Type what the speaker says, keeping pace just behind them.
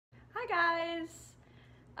guys!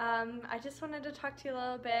 I just wanted to talk to you a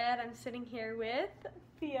little bit. I'm sitting here with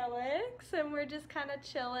Felix and we're just kind of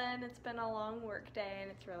chilling. It's been a long work day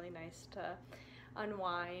and it's really nice to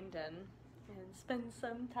unwind and spend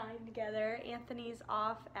some time together. Anthony's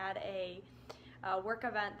off at a work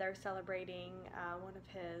event. They're celebrating. One of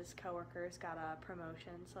his coworkers got a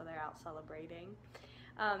promotion, so they're out celebrating.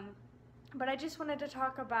 But I just wanted to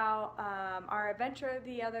talk about our adventure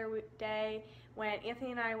the other day when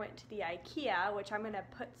Anthony and I went to the IKEA, which I'm going to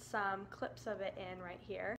put some clips of it in right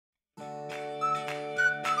here.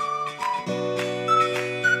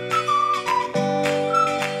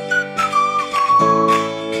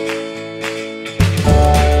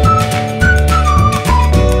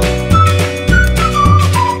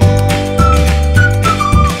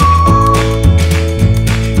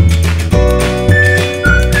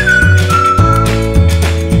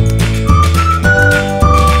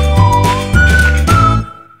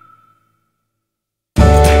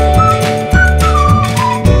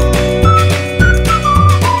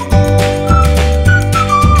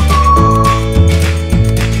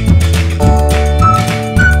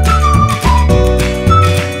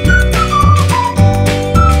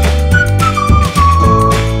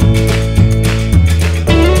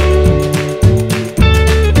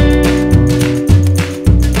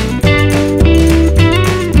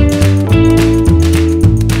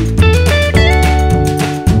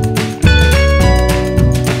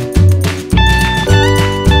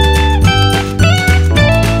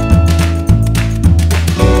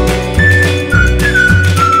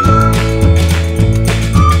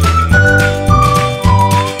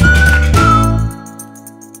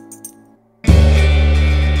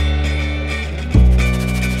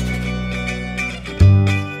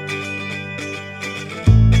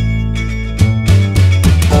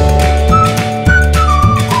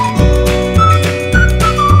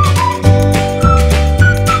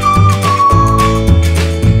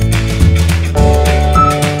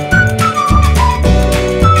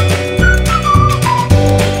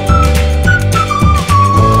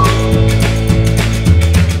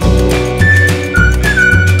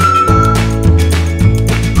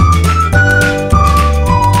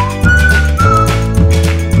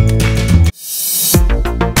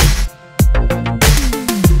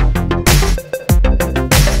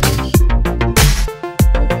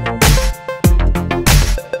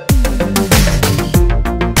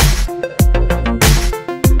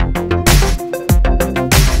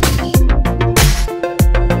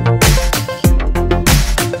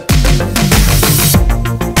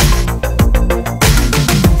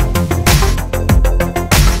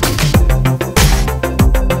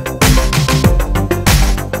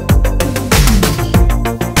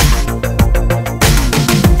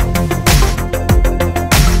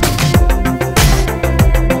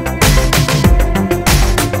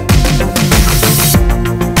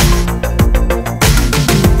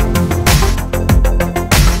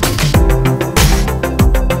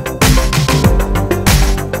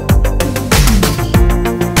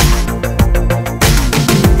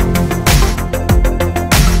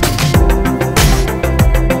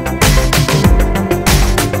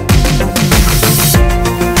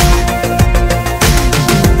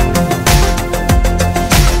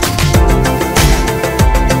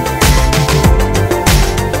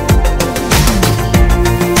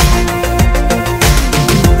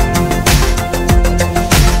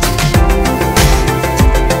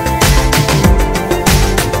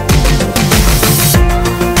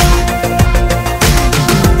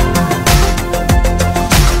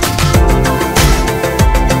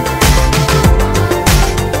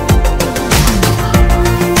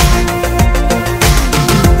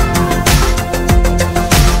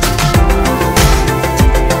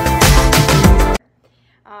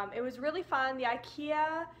 It was really fun. The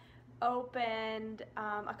IKEA opened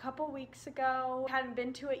a couple weeks ago. Hadn't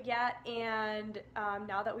been to it yet, and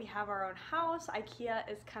now that we have our own house, IKEA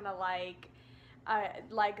is kind of like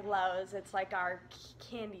Lowe's. It's like our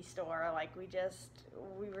candy store. Like we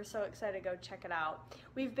were so excited to go check it out.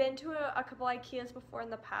 We've been to a couple IKEAs before in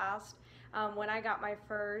the past. When I got my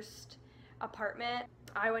first apartment,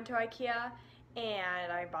 I went to IKEA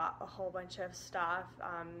and I bought a whole bunch of stuff,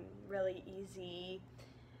 really easy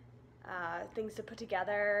things to put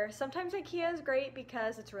together. Sometimes IKEA is great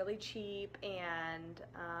because it's really cheap and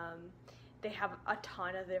they have a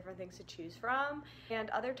ton of different things to choose from. And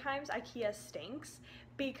other times IKEA stinks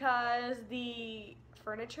because the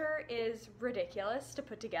furniture is ridiculous to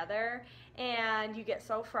put together and you get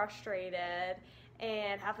so frustrated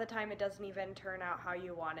and half the time it doesn't even turn out how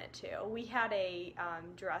you want it to. We had a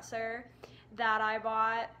dresser that I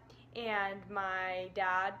bought and my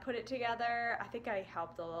dad put it together. I think I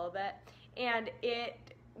helped a little bit, and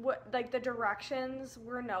like the directions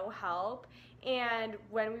were no help. And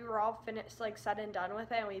when we were all finished, like said and done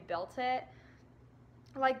with it, and we built it,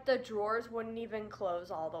 like the drawers wouldn't even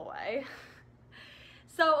close all the way.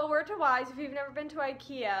 So a word to wise, if you've never been to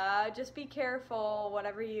IKEA, just be careful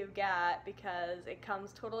whatever you get, because it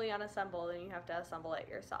comes totally unassembled and you have to assemble it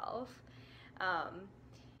yourself. Oh,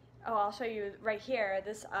 I'll show you right here,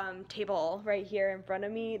 this table right here in front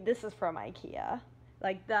of me. This is from IKEA.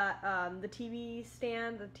 Like that, the TV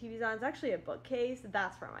stand, the TV's on, it's actually a bookcase.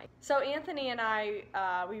 That's from IKEA. So Anthony and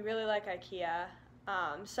I, we really like IKEA.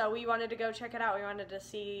 So we wanted to go check it out. We wanted to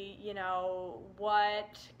see, you know,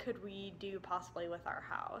 what could we do possibly with our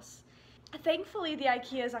house. Thankfully, the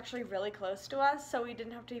IKEA is actually really close to us, so we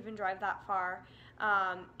didn't have to even drive that far.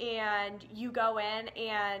 And you go in,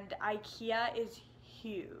 and IKEA is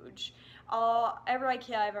huge. Every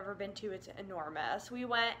IKEA I've ever been to, it's enormous. We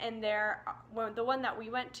went, and the one that we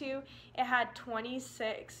went to, it had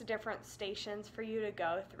 26 different stations for you to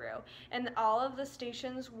go through, and all of the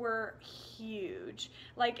stations were huge.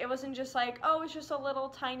 Like, it wasn't just like, oh, it's just a little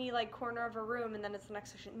tiny like corner of a room and then it's the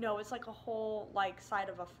next section. No, it's like a whole like side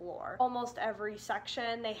of a floor. Almost every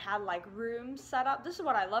section they had like rooms set up. This is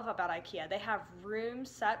what I love about IKEA. They have rooms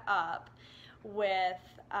set up with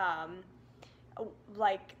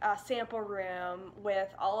like a sample room with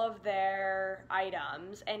all of their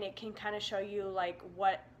items, and it can kind of show you like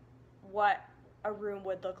what a room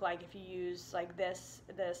would look like if you use like this,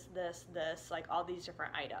 like all these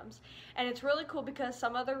different items. And it's really cool because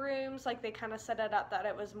some of the rooms, like they kind of set it up that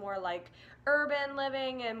it was more like urban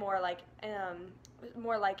living and more like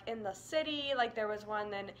in the city. Like there was one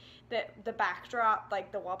then that the backdrop,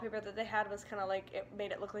 like the wallpaper that they had was kind of like, it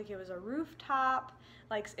made it look like it was a rooftop.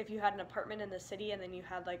 Like if you had an apartment in the city and then you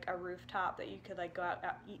had like a rooftop that you could like go out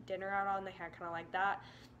eat dinner out on, they had kind of like that.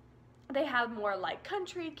 They have more like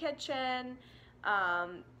country kitchen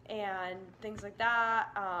and things like that.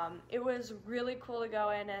 It was really cool to go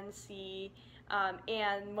in and see.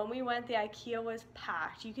 And when we went, the IKEA was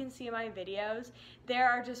packed. You can see in my videos, there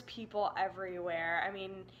are just people everywhere. I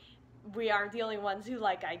mean, we aren't the only ones who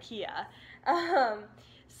like IKEA.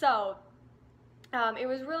 It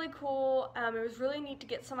was really cool. It was really neat to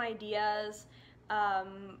get some ideas.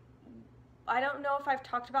 I don't know if I've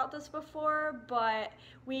talked about this before, but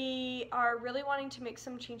we are really wanting to make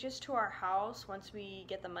some changes to our house once we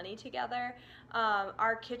get the money together.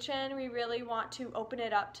 Our kitchen, we really want to open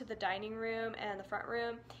it up to the dining room and the front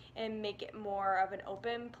room and make it more of an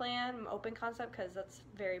open plan, open concept, because that's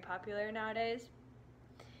very popular nowadays.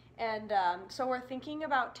 And so we're thinking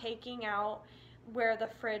about taking out where the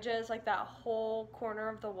fridge is, like that whole corner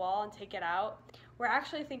of the wall, and take it out. We're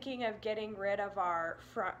actually thinking of getting rid of our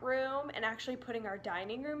front room and actually putting our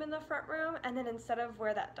dining room in the front room, and then instead of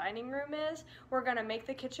where that dining room is, we're going to make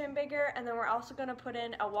the kitchen bigger, and then we're also going to put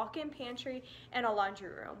in a walk-in pantry and a laundry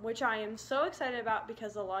room, which I am so excited about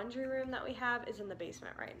because the laundry room that we have is in the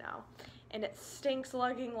basement right now, and it stinks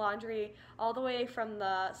lugging laundry all the way from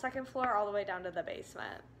the second floor all the way down to the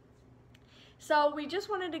basement. So we just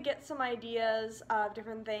wanted to get some ideas of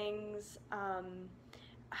different things,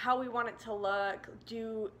 how we want it to look.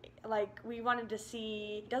 We wanted to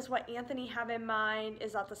see, does what Anthony have in mind,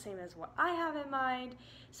 is that the same as what I have in mind?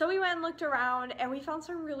 So we went and looked around and we found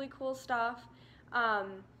some really cool stuff.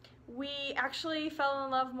 We actually fell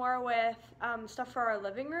in love more with stuff for our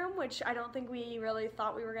living room, which I don't think we really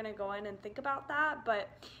thought we were gonna go in and think about that, but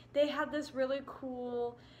they had this really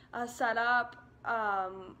cool setup.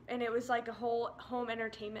 And it was like a whole home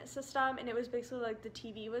entertainment system, and it was basically like the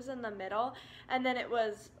TV was in the middle, and then it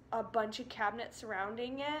was a bunch of cabinets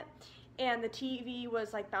surrounding it, and the TV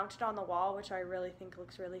was like mounted on the wall, which I really think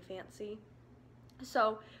looks really fancy.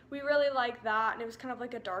 So we really liked that, and it was kind of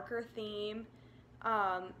like a darker theme,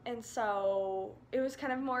 and so it was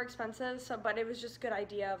kind of more expensive, but it was just a good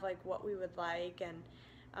idea of like what we would like. And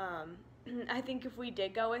I think if we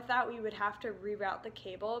did go with that, we would have to reroute the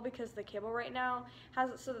cable, because the cable right now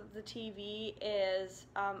has it so that the TV is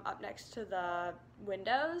up next to the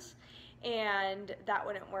windows, and that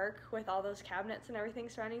wouldn't work with all those cabinets and everything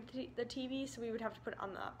surrounding the TV, so we would have to put it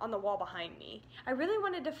on the wall behind me. I really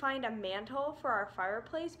wanted to find a mantle for our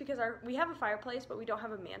fireplace, because we have a fireplace, but we don't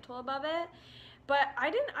have a mantle above it. But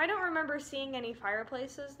I don't remember seeing any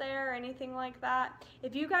fireplaces there or anything like that.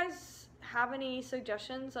 If you guys have any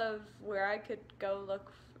suggestions of where I could go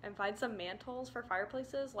look and find some mantles for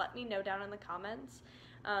fireplaces, let me know down in the comments,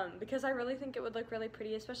 because I really think it would look really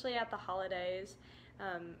pretty, especially at the holidays,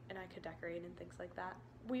 and I could decorate and things like that.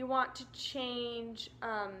 We want to change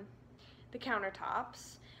the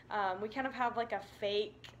countertops. We kind of have like a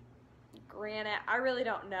fake granite. I really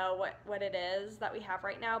don't know what it is that we have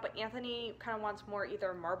right now, but Anthony kind of wants more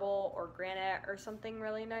either marble or granite or something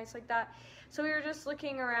really nice like that. So we were just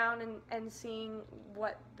looking around and seeing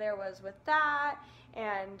what there was with that,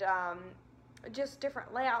 and just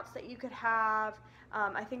different layouts that you could have.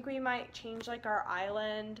 I think we might change like our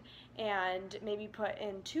island and maybe put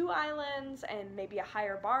in 2 islands and maybe a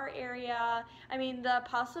higher bar area. I mean, the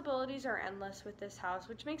possibilities are endless with this house,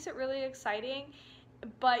 which makes it really exciting,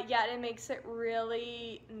 but yet it makes it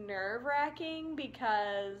really nerve-wracking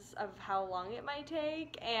because of how long it might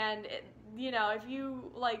take. And you know, if you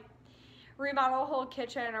like remodel a whole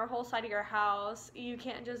kitchen or a whole side of your house, you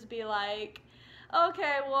can't just be like,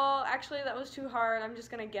 okay, well, actually that was too hard, I'm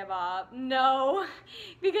just gonna give up. No,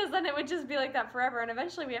 because then it would just be like that forever, and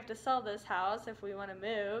eventually we have to sell this house if we want to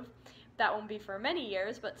move. That won't be for many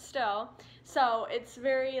years, but still. So it's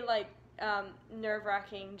very like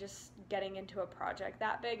nerve-wracking just getting into a project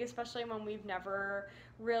that big, especially when we've never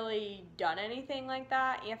really done anything like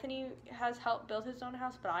that. Anthony has helped build his own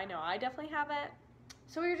house, but I know I definitely haven't.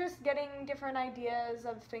 So we were just getting different ideas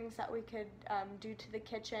of things that we could do to the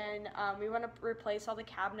kitchen. We want to replace all the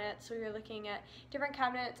cabinets, so we were looking at different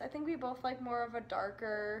cabinets. I think we both like more of a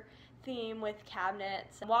darker theme with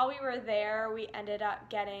cabinets. While we were there, we ended up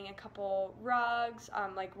getting a couple rugs,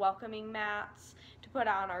 like welcoming mats to put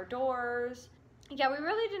on our doors. Yeah, we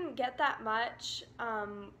really didn't get that much.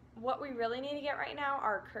 What we really need to get right now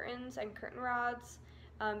are curtains and curtain rods.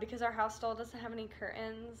 Because our house still doesn't have any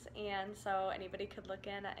curtains, and so anybody could look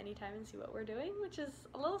in at any time and see what we're doing, which is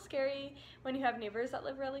a little scary when you have neighbors that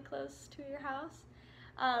live really close to your house.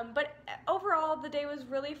 But overall, the day was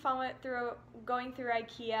really fun going through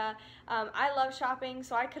IKEA. I love shopping,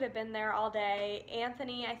 so I could have been there all day.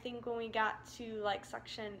 Anthony, I think when we got to like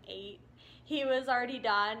section 8, he was already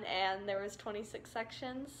done, and there was 26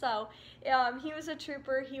 sections, so he was a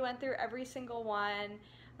trooper. He went through every single one.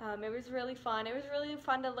 It was really fun. It was really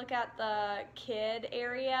fun to look at the kid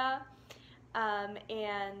area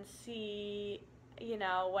and see, you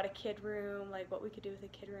know, what a kid room, like what we could do with a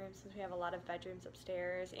kid room, since we have a lot of bedrooms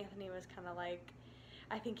upstairs. Anthony was kind of like,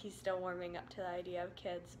 I think he's still warming up to the idea of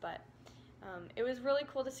kids, but it was really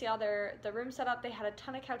cool to see all the room set up. They had a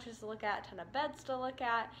ton of couches to look at, a ton of beds to look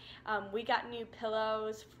at. We got new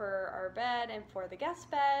pillows for our bed and for the guest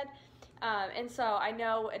bed. And so I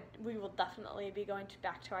know we will definitely be going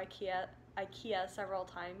back to IKEA several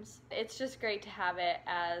times. It's just great to have it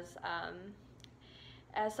as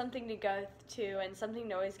something to go to and something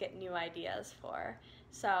to always get new ideas for.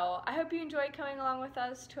 So I hope you enjoyed coming along with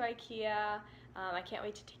us to IKEA. I can't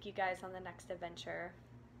wait to take you guys on the next adventure.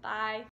 Bye!